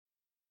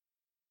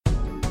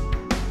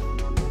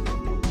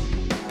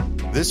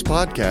This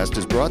podcast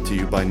is brought to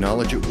you by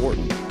Knowledge at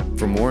Wharton.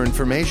 For more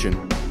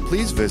information,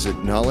 please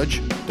visit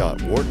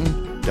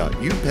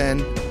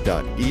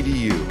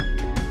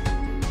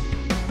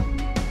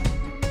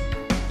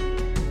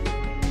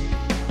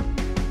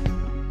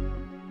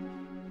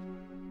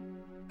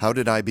How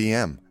did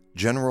IBM,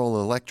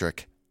 General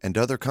Electric, and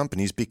other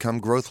companies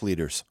become growth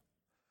leaders?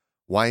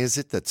 Why is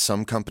it that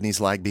some companies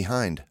lag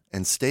behind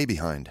and stay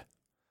behind?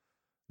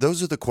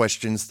 Those are the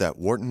questions that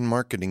Wharton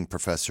marketing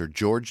professor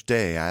George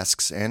Day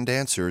asks and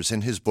answers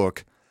in his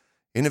book,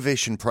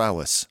 Innovation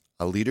Prowess,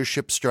 A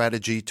Leadership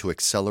Strategy to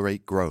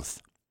Accelerate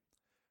Growth.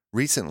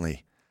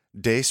 Recently,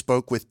 Day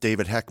spoke with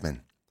David Heckman,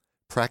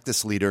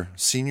 practice leader,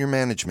 senior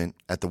management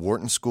at the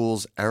Wharton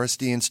School's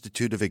Aristide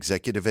Institute of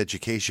Executive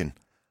Education,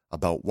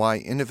 about why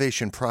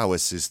innovation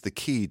prowess is the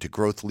key to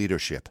growth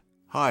leadership.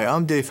 Hi,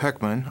 I'm Dave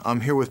Heckman.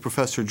 I'm here with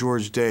Professor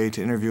George Day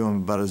to interview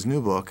him about his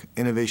new book,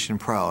 Innovation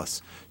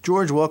Prowess.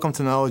 George, welcome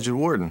to Knowledge at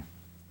Wharton.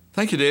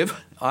 Thank you, Dave.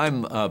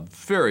 I'm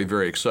very,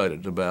 very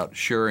excited about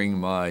sharing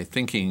my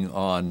thinking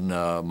on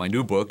my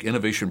new book,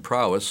 Innovation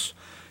Prowess,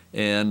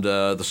 and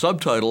the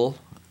subtitle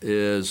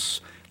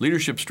is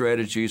Leadership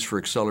Strategies for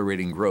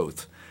Accelerating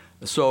Growth.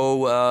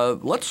 So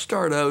let's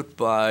start out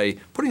by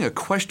putting a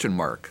question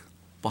mark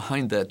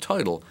behind that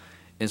title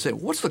and say,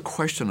 what's the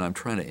question I'm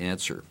trying to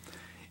answer?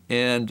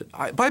 And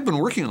I've been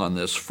working on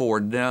this for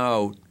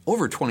now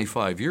over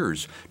 25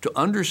 years to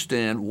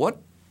understand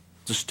what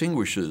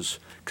distinguishes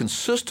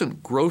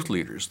consistent growth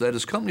leaders, that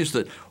is, companies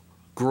that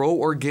grow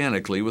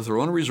organically with their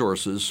own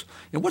resources,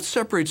 and what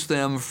separates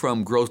them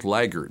from growth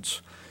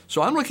laggards.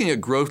 So I'm looking at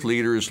growth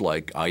leaders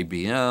like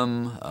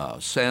IBM,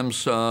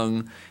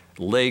 Samsung,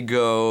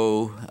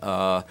 Lego,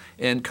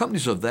 and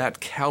companies of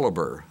that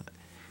caliber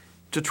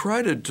to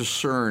try to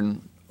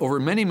discern over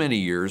many, many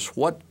years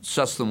what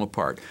sets them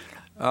apart.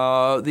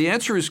 The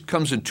answer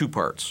comes in two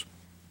parts.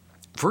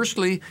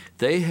 Firstly,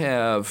 they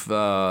have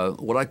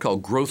what I call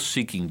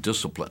growth-seeking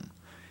discipline.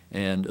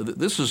 And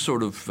this is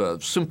sort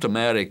of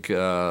symptomatic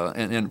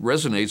and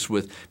resonates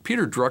with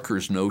Peter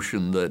Drucker's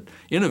notion that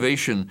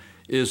innovation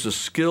is a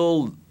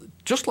skill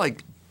just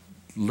like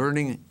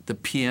learning the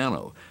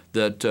piano,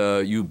 that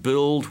you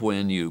build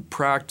when you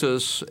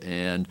practice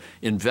and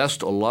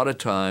invest a lot of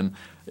time.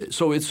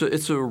 So it's a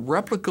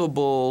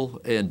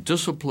replicable and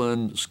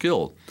disciplined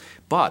skill.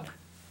 But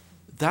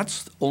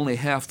that's only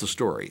half the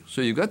story. So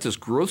you've got this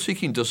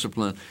growth-seeking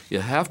discipline.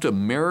 You have to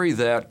marry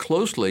that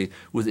closely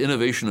with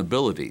innovation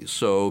ability.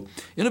 So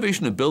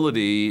innovation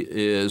ability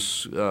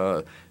is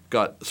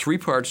got three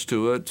parts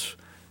to it.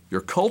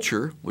 Your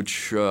culture,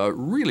 which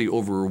really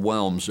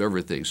overwhelms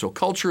everything. So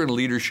culture and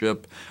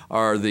leadership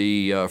are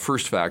the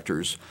first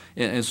factors.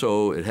 And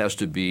so it has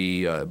to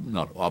be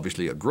not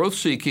obviously a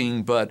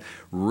growth-seeking, but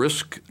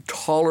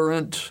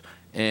risk-tolerant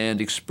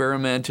and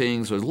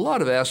experimenting. So there's a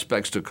lot of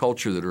aspects to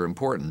culture that are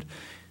important.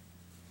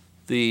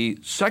 The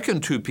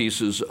second two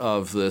pieces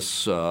of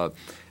this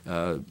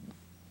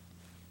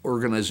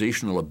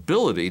organizational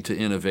ability to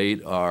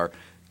innovate are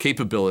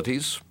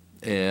capabilities,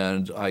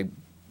 and I'm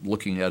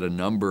looking at a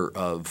number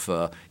of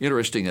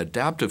interesting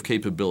adaptive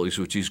capabilities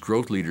which these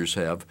growth leaders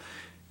have.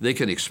 They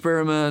can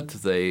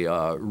experiment. They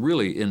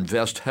really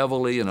invest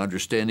heavily in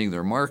understanding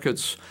their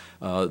markets.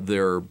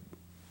 They're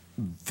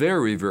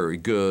very, very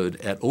good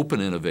at open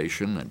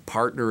innovation and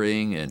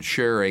partnering and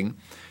sharing,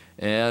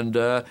 and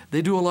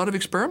they do a lot of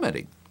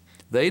experimenting.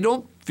 They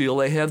don't feel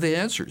they have the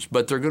answers,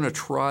 but they're going to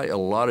try a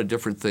lot of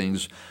different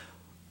things.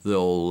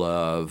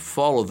 They'll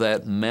follow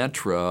that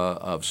mantra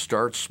of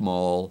start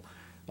small,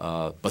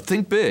 but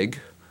think big,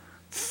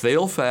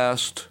 fail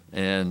fast,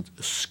 and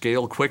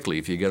scale quickly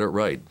if you get it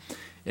right.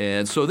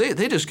 And so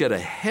they just get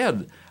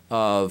ahead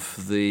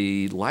of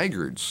the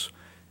laggards,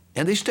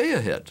 and they stay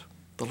ahead.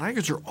 The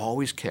laggards are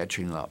always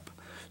catching up.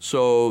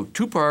 So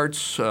two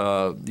parts,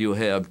 you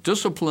have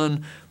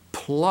discipline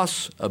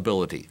plus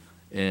ability,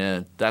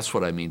 and that's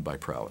what I mean by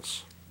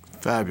prowess.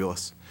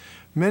 Fabulous.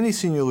 Many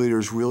senior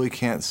leaders really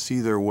can't see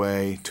their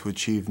way to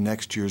achieve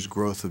next year's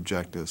growth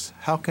objectives.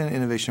 How can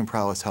innovation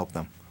prowess help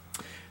them?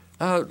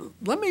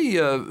 Let me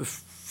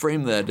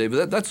frame that,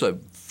 David. That's a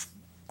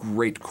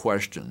great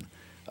question.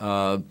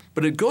 But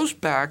it goes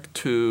back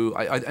to,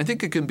 I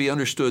think it can be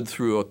understood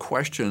through a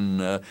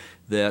question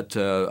that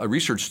a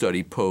research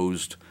study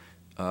posed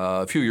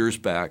a few years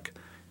back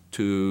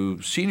to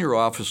senior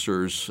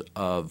officers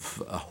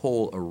of a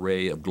whole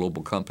array of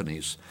global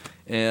companies.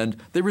 And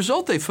the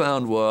result they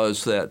found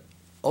was that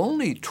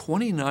only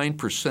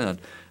 29%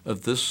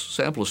 of this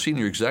sample of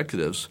senior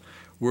executives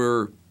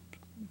were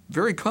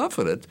very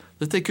confident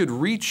that they could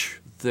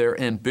reach their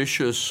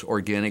ambitious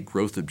organic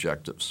growth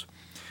objectives.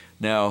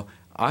 Now,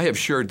 I have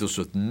shared this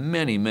with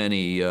many,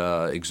 many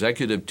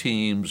executive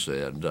teams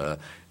and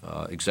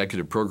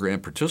executive program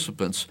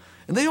participants,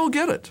 and they all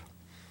get it.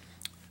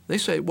 They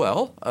say,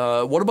 well,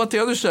 what about the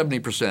other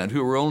 70%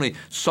 who are only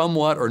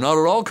somewhat or not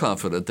at all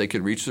confident they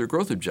can reach their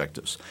growth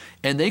objectives?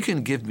 And they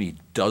can give me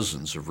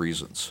dozens of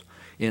reasons.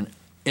 And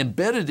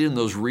embedded in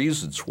those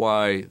reasons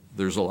why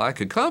there's a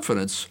lack of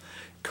confidence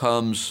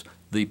comes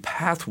the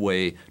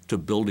pathway to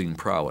building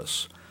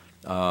prowess.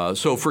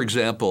 So, for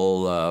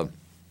example,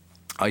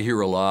 I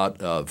hear a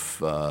lot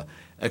of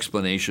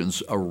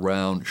explanations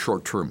around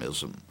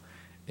short-termism.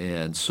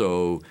 And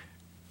so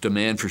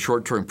demand for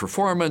short-term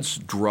performance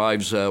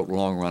drives out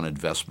long-run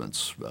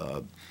investments.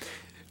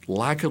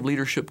 Lack of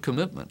leadership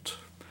commitment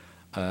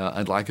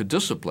and lack of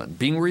discipline,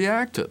 being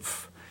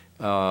reactive.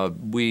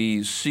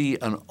 We see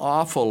an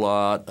awful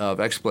lot of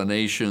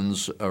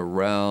explanations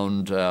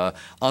around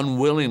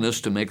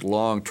unwillingness to make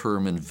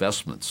long-term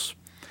investments.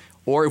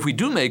 Or if we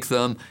do make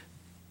them,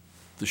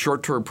 the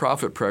short-term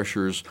profit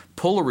pressures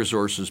pull the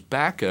resources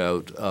back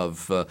out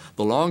of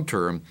the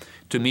long-term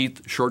to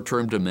meet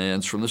short-term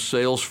demands from the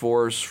sales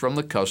force, from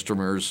the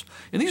customers.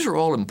 And these are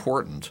all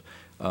important,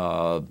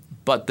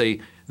 but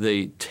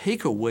they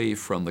take away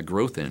from the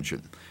growth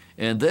engine.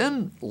 And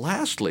then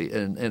lastly,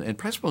 and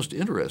perhaps most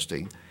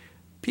interesting,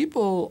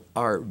 people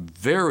are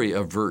very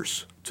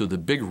averse to the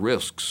big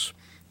risks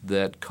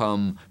that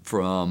come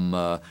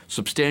from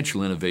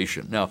substantial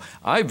innovation. Now,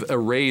 I've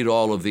arrayed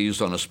all of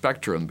these on a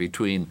spectrum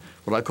between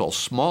what I call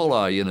small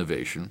I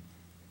innovation,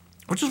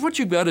 which is what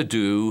you've got to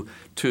do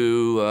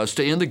to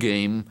stay in the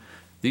game.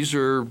 These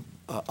are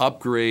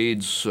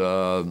upgrades,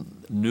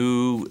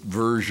 new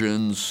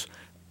versions,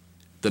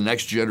 the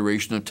next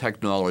generation of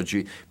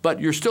technology,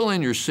 but you're still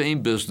in your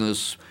same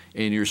business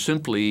and you're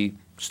simply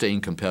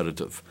staying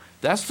competitive.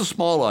 That's the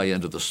small I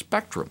end of the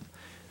spectrum.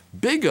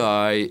 Big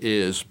I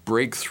is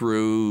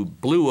breakthrough,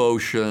 blue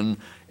ocean,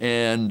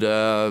 and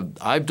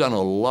I've done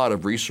a lot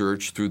of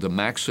research through the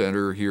Mack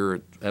Center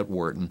here at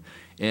Wharton,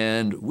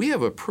 and we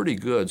have a pretty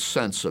good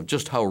sense of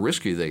just how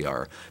risky they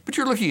are. But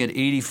you're looking at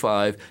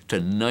 85 to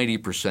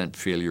 90%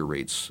 failure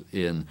rates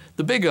in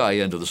the big I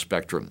end of the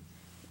spectrum.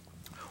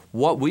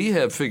 What we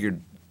have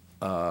figured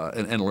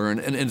and learned,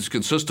 and it's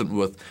consistent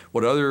with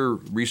what other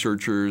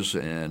researchers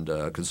and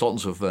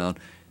consultants have found,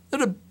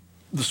 that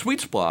the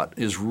sweet spot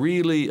is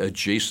really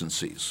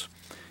adjacencies.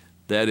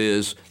 That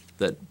is,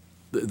 that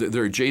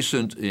they're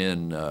adjacent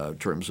in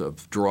terms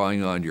of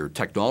drawing on your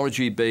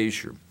technology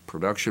base, your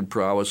production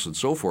prowess, and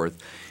so forth.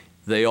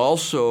 They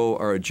also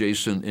are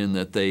adjacent in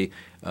that they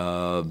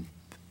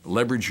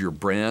leverage your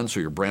brand, so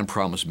your brand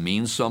promise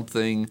means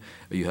something.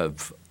 You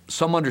have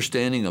some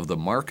understanding of the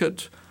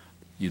market.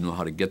 You know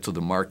how to get to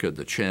the market,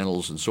 the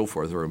channels, and so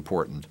forth are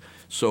important.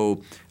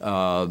 So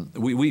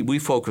we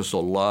focus a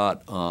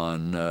lot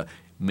on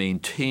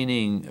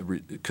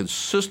maintaining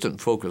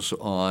consistent focus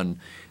on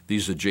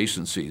these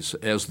adjacencies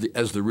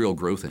as the real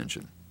growth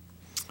engine.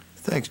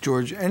 Thanks,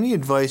 George. Any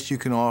advice you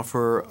can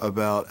offer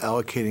about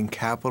allocating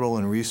capital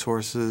and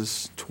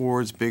resources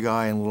towards big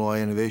I and little I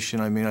innovation?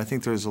 I mean, I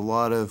think there's a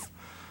lot of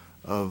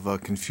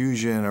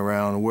confusion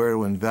around where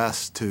to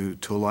invest to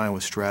align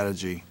with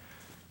strategy.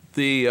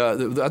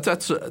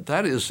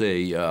 That is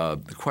a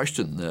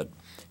question that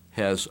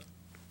has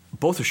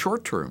both a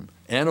short-term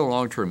and a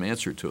long-term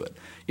answer to it.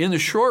 In the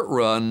short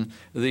run,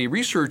 the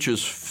research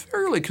is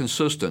fairly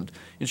consistent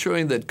in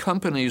showing that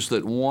companies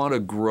that want to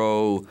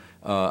grow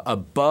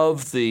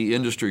above the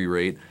industry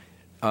rate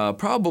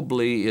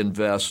probably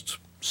invest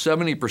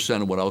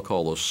 70% of what I'll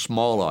call those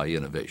small I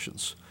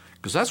innovations,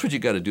 because that's what you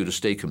got to do to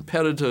stay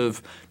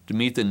competitive, to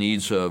meet the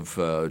needs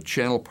of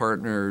channel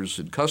partners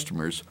and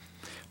customers.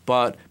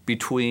 But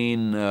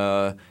between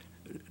 10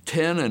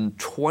 and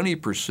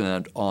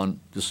 20% on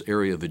this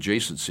area of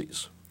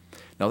adjacencies.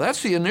 Now,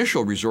 that's the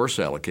initial resource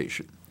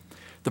allocation.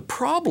 The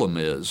problem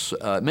is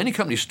many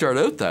companies start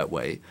out that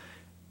way,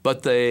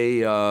 but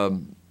they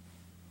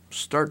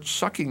start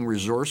sucking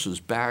resources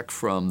back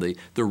from the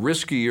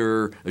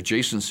riskier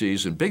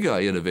adjacencies and big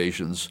I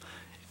innovations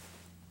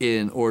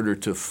in order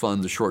to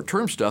fund the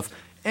short-term stuff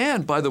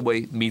and, by the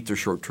way, meet their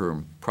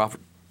short-term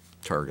profit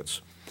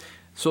targets.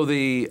 So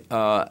the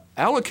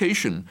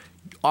allocation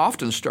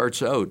often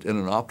starts out in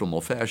an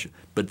optimal fashion,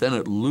 but then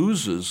it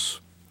loses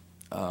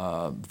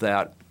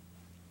that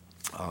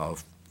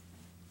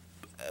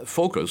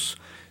focus.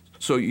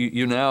 So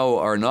you now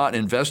are not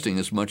investing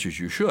as much as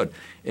you should.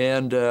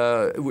 And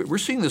we're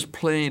seeing this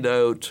played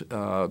out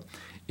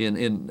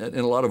in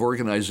a lot of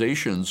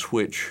organizations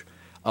which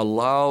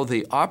allow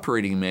the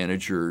operating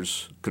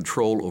managers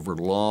control over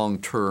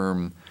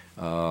long-term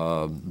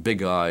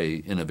big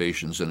I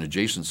innovations and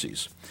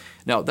adjacencies.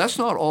 Now, that's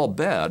not all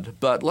bad,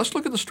 but let's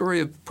look at the story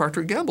of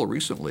Procter & Gamble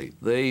recently.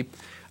 They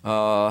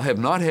have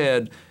not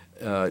had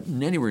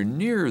anywhere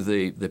near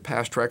the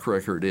past track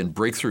record in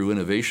breakthrough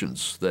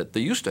innovations that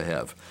they used to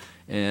have.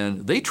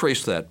 And they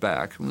traced that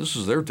back, and this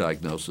is their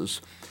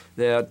diagnosis,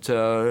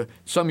 that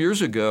some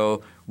years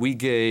ago we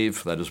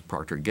gave, that is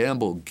Procter &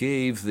 Gamble,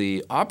 gave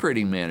the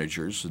operating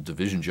managers, the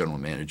division general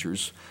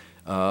managers,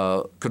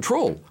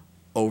 control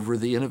over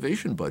the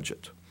innovation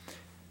budget.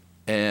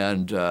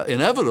 And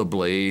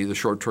inevitably, the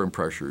short-term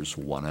pressures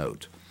won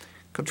out.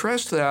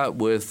 Contrast that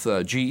with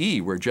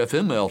GE, where Jeff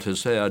Immelt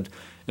has had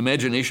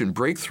imagination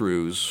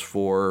breakthroughs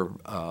for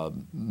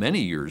many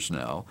years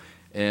now.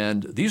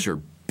 And these are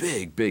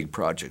big, big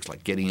projects,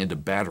 like getting into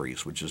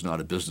batteries, which is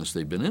not a business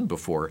they've been in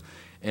before.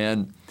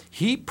 And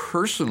he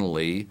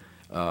personally,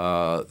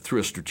 through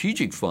a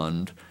strategic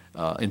fund,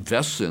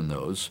 invests in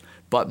those,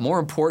 but more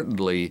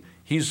importantly,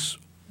 he's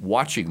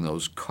watching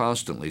those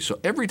constantly. So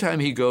every time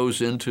he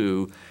goes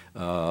into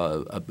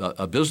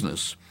a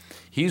business,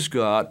 he's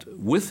got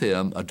with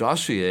him a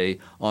dossier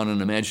on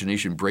an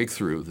imagination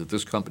breakthrough that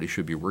this company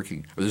should be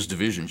working, or this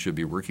division should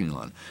be working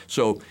on.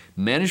 So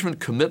management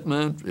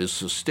commitment is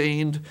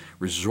sustained,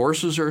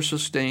 resources are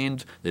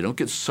sustained, they don't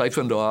get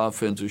siphoned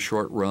off into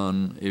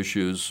short-run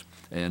issues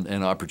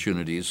and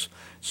opportunities.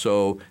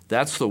 So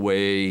that's the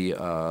way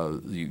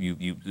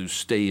you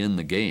stay in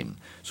the game.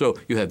 So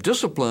you have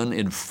discipline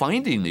in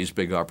finding these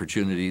big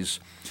opportunities,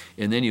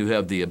 and then you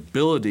have the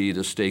ability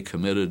to stay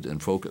committed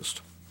and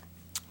focused.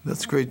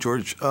 That's great,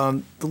 George.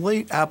 The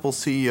late Apple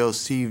CEO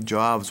Steve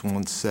Jobs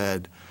once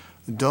said,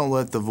 "Don't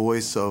let the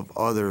voice of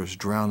others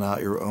drown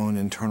out your own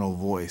internal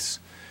voice."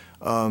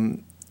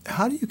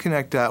 How do you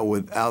connect that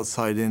with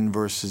outside-in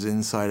versus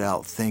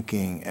inside-out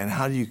thinking, and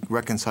how do you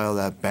reconcile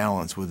that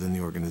balance within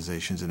the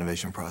organization's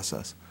innovation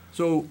process?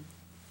 So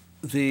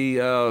the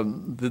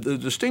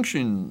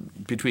distinction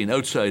between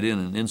outside-in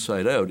and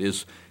inside-out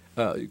is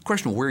a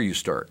question of where you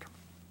start.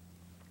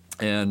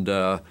 And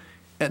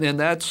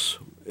that's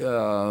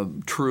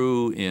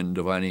true in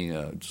designing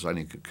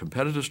a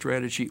competitive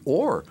strategy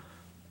or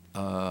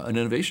an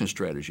innovation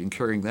strategy and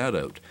carrying that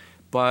out.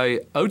 By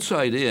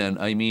outside in,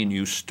 I mean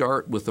you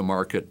start with the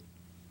market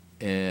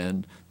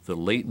and the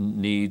latent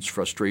needs,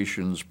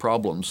 frustrations,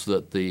 problems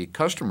that the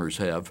customers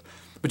have,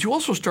 but you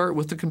also start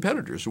with the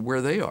competitors and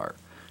where they are.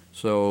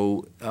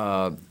 So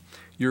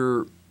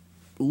you're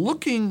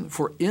looking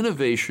for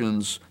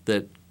innovations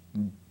that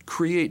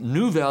create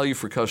new value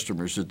for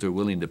customers that they're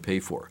willing to pay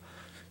for.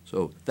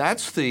 So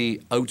that's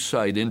the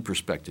outside-in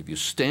perspective. You're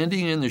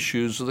standing in the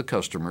shoes of the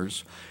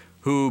customers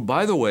who,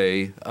 by the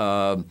way,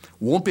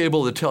 won't be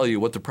able to tell you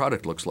what the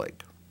product looks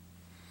like.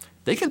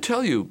 They can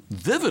tell you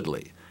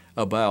vividly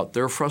about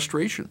their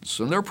frustrations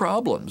and their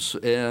problems.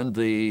 And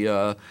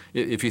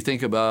if you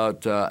think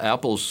about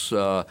Apple's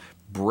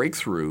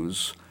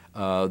breakthroughs,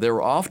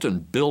 they're often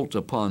built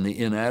upon the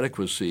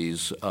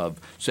inadequacies of,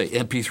 say,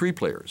 MP3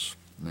 players.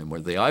 I mean, where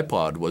the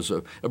iPod was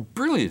a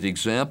brilliant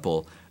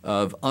example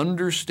of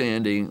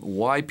understanding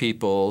why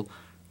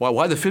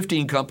the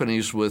 15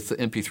 companies with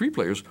MP3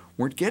 players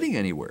weren't getting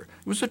anywhere.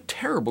 It was a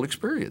terrible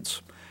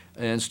experience.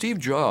 And Steve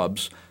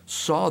Jobs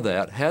saw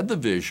that, had the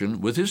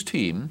vision with his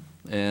team,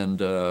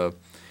 and of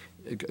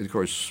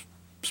course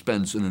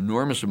spends an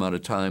enormous amount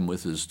of time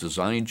with his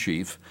design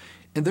chief,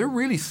 and they're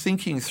really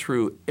thinking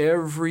through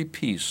every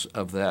piece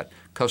of that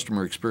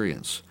customer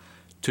experience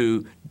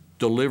to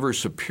deliver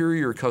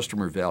superior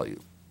customer value.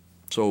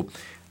 So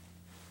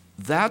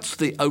that's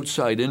the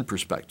outside-in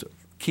perspective,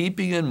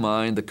 keeping in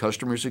mind the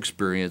customer's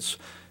experience,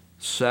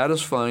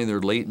 satisfying their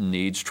latent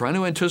needs, trying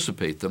to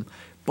anticipate them,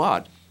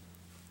 but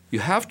you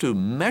have to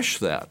mesh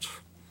that.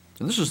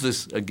 And this is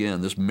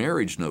this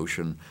marriage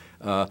notion.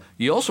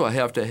 You also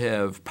have to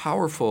have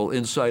powerful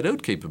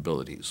inside-out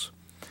capabilities.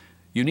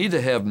 You need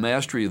to have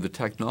mastery of the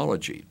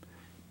technology,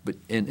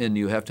 and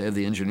you have to have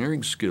the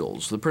engineering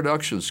skills, the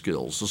production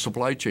skills, the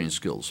supply chain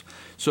skills.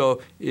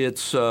 So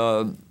it's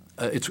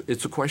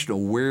a question of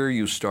where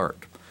you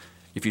start.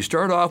 If you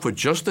start off with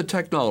just the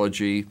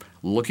technology,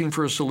 looking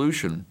for a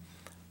solution,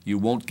 you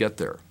won't get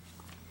there.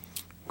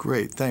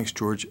 Great. Thanks,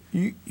 George.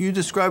 You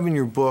describe in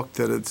your book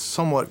that it's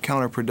somewhat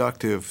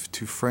counterproductive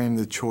to frame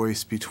the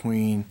choice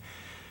between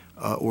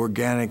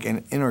organic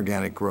and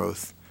inorganic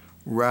growth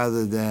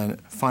rather than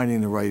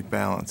finding the right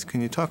balance.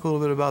 Can you talk a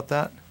little bit about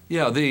that?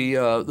 Yeah,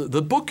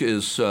 the book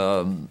is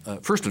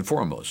first and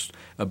foremost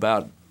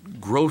about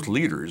growth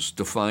leaders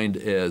defined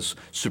as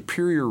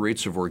superior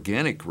rates of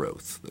organic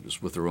growth, that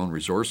is with their own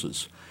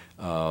resources.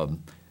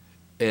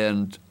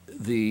 And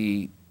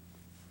the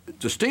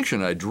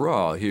distinction I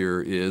draw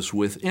here is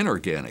with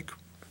inorganic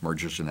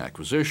mergers and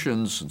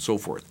acquisitions and so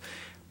forth.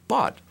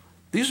 But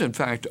these, in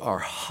fact, are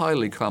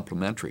highly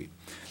complementary.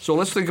 So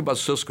let's think about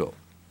Cisco.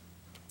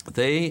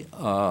 They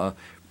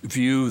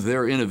view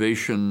their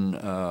innovation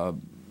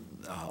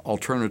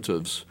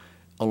alternatives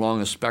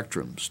along a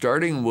spectrum,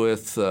 starting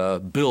with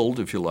build,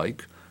 if you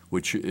like,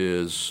 which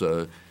is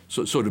so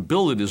to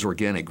build it is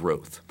organic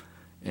growth.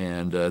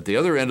 And at the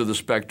other end of the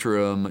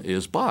spectrum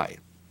is buy.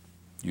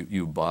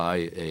 You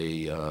buy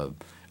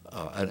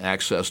an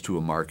access to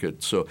a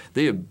market. So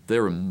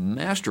they're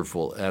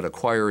masterful at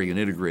acquiring and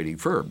integrating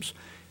firms.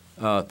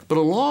 But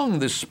along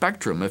this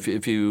spectrum,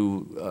 if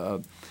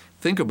you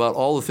think about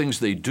all the things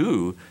they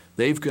do,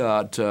 they've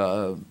got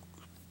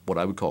what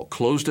I would call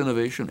closed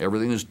innovation.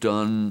 Everything is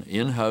done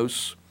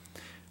in-house.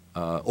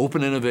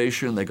 Open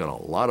innovation, they've got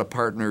a lot of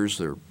partners.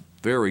 They're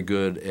very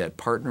good at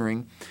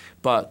partnering.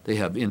 But they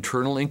have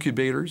internal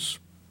incubators,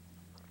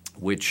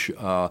 which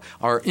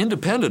are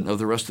independent of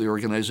the rest of the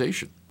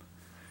organization.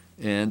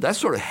 And that's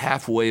sort of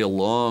halfway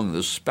along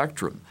the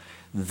spectrum.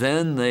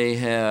 Then they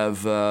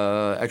have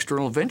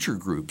external venture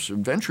groups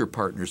and venture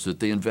partners that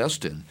they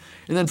invest in.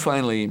 And then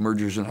finally,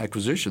 mergers and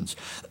acquisitions.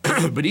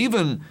 But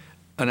even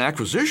an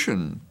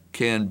acquisition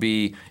can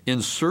be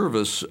in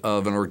service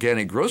of an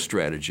organic growth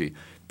strategy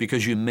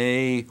because you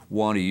may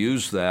want to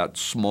use that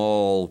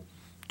small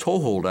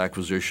toehold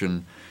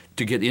acquisition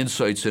to get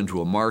insights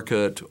into a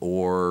market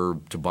or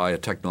to buy a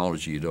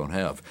technology you don't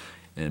have.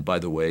 And by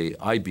the way,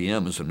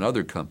 IBM is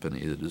another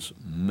company that is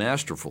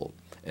masterful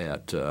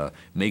at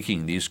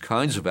making these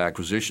kinds of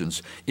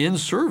acquisitions in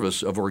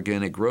service of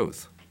organic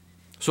growth.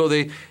 So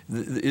I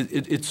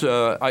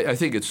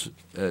think it's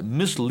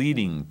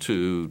misleading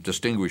to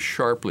distinguish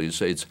sharply and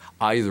say it's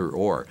either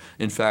or.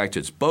 In fact,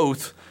 it's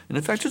both, and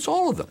in fact, it's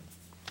all of them.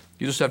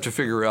 You just have to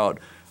figure out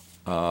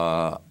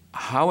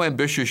how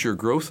ambitious your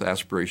growth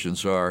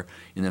aspirations are,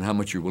 and then how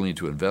much you're willing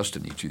to invest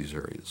in each of these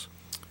areas.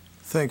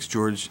 Thanks,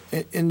 George.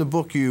 In the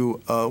book,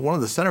 one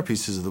of the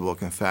centerpieces of the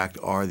book, in fact,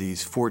 are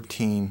these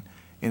 14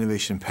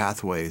 innovation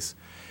pathways.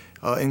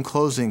 In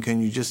closing,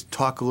 can you just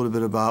talk a little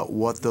bit about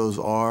what those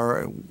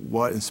are,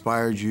 what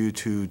inspired you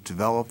to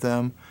develop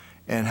them,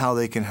 and how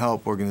they can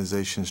help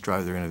organizations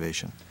drive their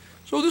innovation?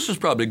 So this is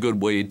probably a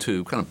good way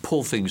to kind of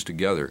pull things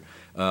together.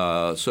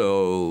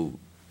 So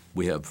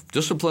we have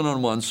discipline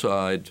on one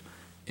side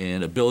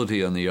and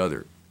ability on the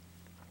other.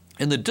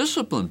 In the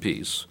discipline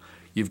piece,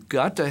 you've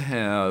got to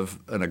have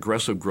an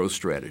aggressive growth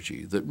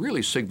strategy that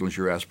really signals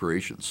your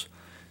aspirations.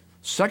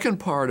 Second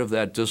part of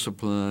that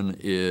discipline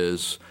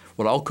is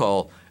what I'll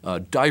call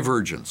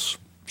divergence.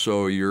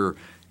 So you're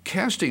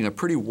casting a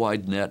pretty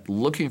wide net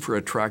looking for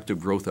attractive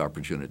growth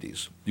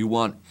opportunities. You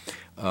want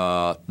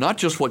not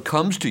just what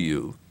comes to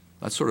you,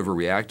 that's sort of a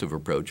reactive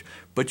approach,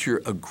 but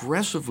you're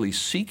aggressively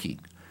seeking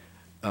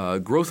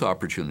growth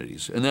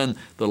opportunities. And then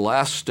the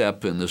last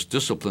step in this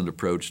disciplined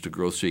approach to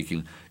growth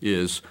seeking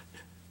is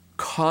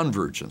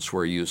convergence,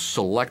 where you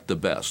select the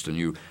best and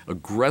you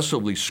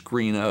aggressively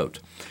screen out.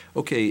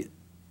 Okay,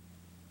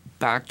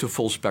 back to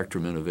full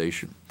spectrum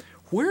innovation.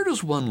 Where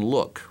does one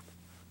look?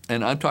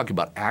 And I'm talking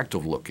about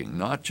active looking,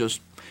 not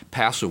just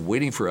passive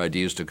waiting for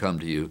ideas to come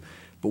to you,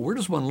 but where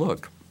does one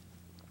look?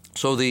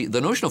 So the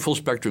notion of full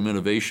spectrum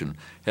innovation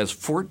has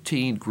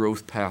 14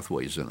 growth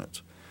pathways in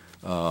it.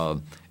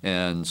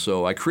 And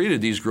so I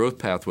created these growth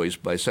pathways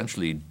by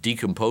essentially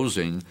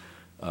decomposing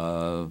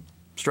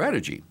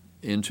strategy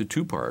into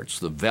two parts,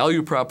 the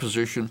value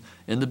proposition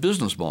and the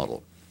business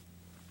model.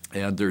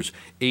 And there's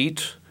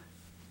 8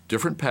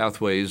 different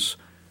pathways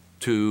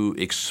to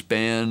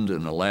expand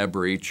and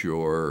elaborate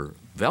your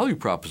value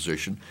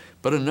proposition,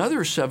 but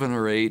another 7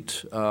 or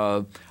 8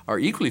 are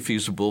equally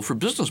feasible for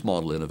business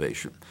model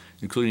innovation,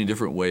 including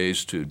different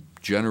ways to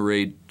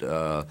generate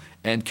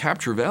and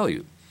capture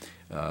value.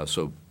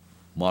 So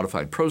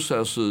modified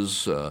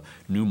processes,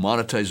 new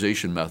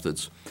monetization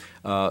methods.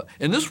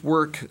 And this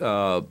work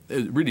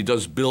it really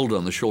does build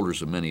on the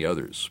shoulders of many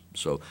others.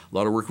 So a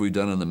lot of work we've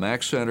done in the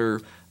Max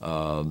Center,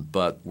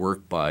 but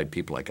work by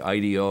people like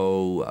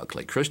IDEO,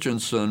 Clay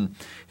Christensen,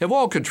 have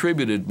all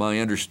contributed my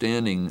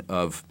understanding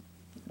of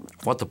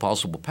what the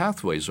possible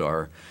pathways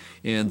are,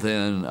 and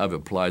then I've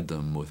applied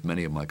them with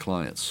many of my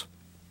clients.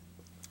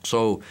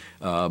 So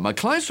my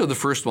clients are the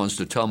first ones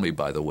to tell me,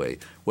 by the way,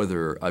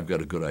 whether I've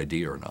got a good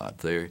idea or not.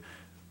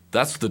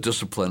 That's the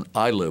discipline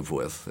I live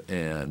with,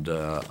 and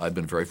I've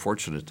been very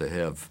fortunate to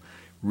have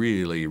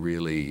really,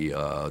 really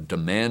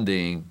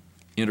demanding,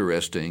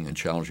 interesting, and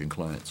challenging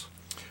clients.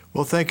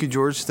 Well, thank you,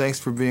 George. Thanks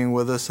for being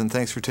with us, and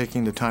thanks for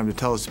taking the time to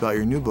tell us about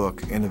your new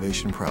book,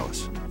 Innovation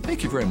Prowess.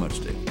 Thank you very much,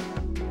 Dave.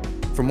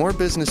 For more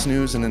business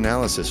news and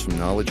analysis from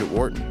Knowledge at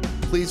Wharton,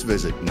 please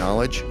visit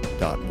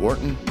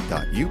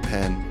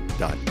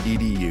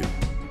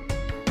knowledge.wharton.upenn.edu.